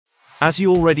As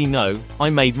you already know, I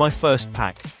made my first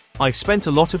pack. I've spent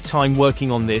a lot of time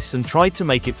working on this and tried to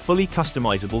make it fully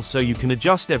customizable so you can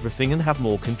adjust everything and have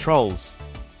more controls.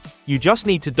 You just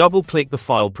need to double-click the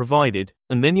file provided,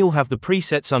 and then you'll have the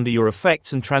presets under your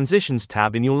Effects and Transitions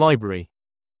tab in your library.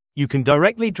 You can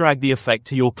directly drag the effect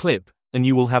to your clip, and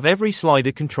you will have every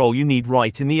slider control you need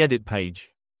right in the edit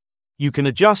page. You can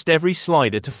adjust every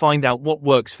slider to find out what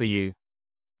works for you.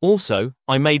 Also,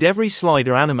 I made every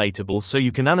slider animatable so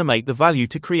you can animate the value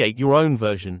to create your own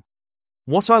version.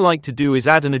 What I like to do is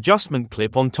add an adjustment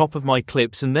clip on top of my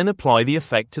clips and then apply the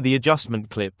effect to the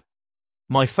adjustment clip.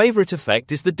 My favorite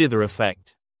effect is the dither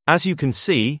effect. As you can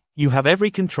see, you have every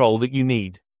control that you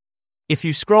need. If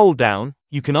you scroll down,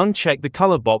 you can uncheck the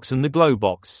color box and the glow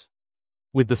box.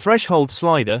 With the threshold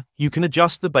slider, you can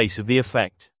adjust the base of the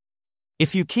effect.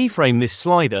 If you keyframe this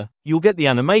slider, you'll get the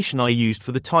animation I used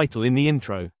for the title in the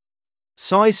intro.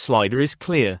 Size slider is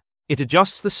clear. It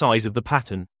adjusts the size of the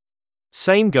pattern.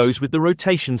 Same goes with the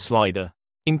rotation slider.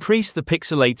 Increase the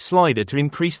pixelate slider to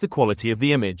increase the quality of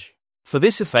the image. For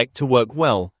this effect to work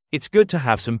well, it's good to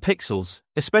have some pixels,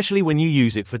 especially when you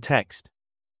use it for text.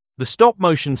 The stop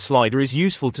motion slider is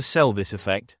useful to sell this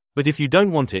effect, but if you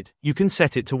don't want it, you can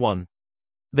set it to 1.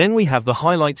 Then we have the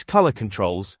highlights color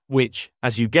controls, which,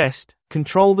 as you guessed,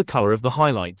 control the color of the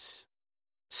highlights.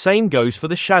 Same goes for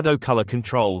the shadow color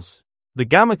controls. The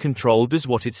gamma control does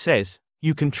what it says.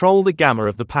 You control the gamma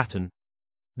of the pattern.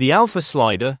 The alpha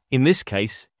slider, in this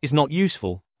case, is not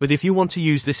useful, but if you want to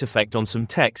use this effect on some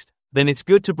text, then it's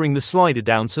good to bring the slider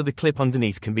down so the clip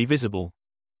underneath can be visible.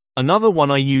 Another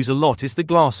one I use a lot is the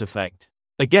glass effect.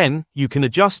 Again, you can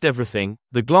adjust everything: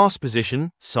 the glass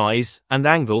position, size, and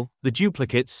angle, the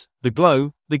duplicates, the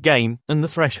glow, the gain, and the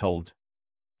threshold.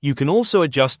 You can also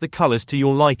adjust the colors to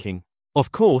your liking.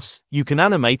 Of course, you can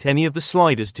animate any of the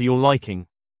sliders to your liking.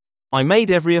 I made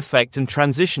every effect and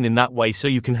transition in that way so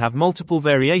you can have multiple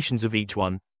variations of each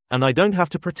one, and I don't have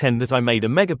to pretend that I made a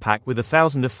mega pack with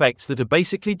 1,000 effects that are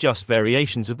basically just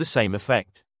variations of the same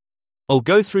effect. I'll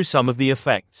go through some of the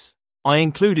effects. I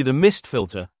included a mist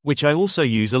filter, which I also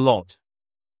use a lot.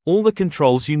 All the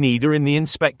controls you need are in the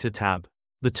Inspector tab.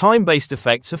 The time-based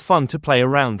effects are fun to play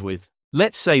around with.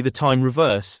 Let's say the time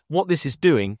reverse. What this is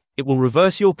doing, it will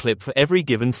reverse your clip for every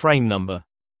given frame number.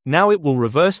 Now it will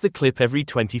reverse the clip every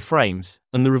 20 frames,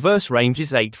 and the reverse range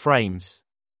is 8 frames.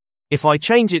 If I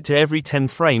change it to every 10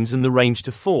 frames and the range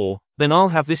to 4, then I'll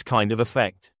have this kind of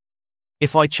effect.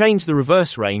 If I change the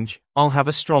reverse range, I'll have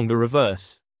a stronger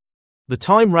reverse. The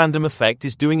time random effect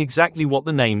is doing exactly what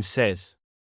the name says.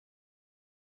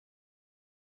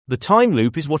 The time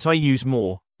loop is what I use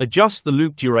more. Adjust the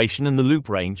loop duration and the loop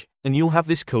range, and you'll have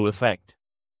this cool effect.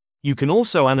 You can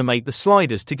also animate the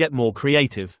sliders to get more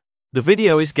creative. The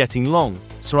video is getting long,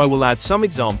 so I will add some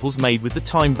examples made with the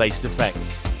time-based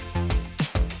effects.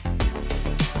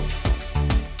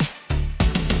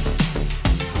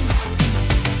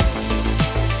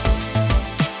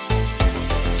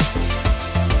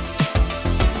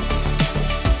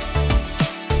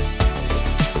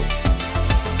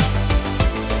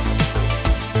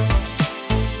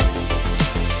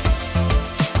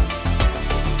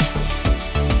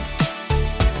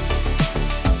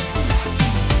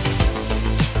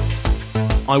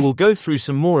 I will go through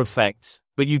some more effects,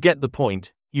 but you get the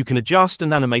point. You can adjust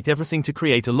and animate everything to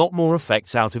create a lot more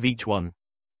effects out of each one.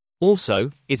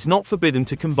 Also, it's not forbidden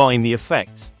to combine the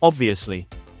effects, obviously.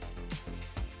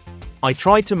 I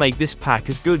tried to make this pack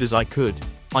as good as I could.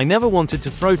 I never wanted to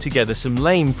throw together some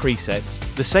lame presets,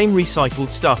 the same recycled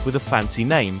stuff with a fancy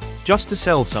name, just to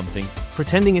sell something,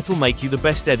 pretending it'll make you the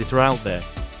best editor out there.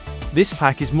 This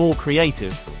pack is more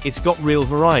creative, it's got real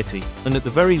variety, and at the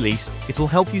very least, it'll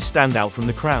help you stand out from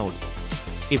the crowd.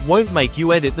 It won't make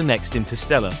you edit the next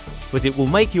Interstellar, but it will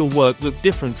make your work look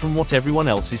different from what everyone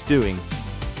else is doing.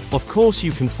 Of course,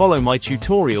 you can follow my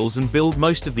tutorials and build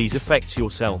most of these effects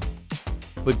yourself.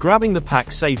 But grabbing the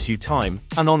pack saves you time,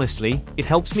 and honestly, it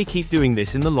helps me keep doing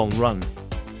this in the long run.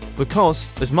 Because,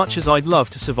 as much as I'd love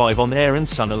to survive on air and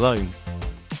sun alone,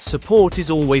 support is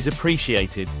always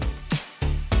appreciated.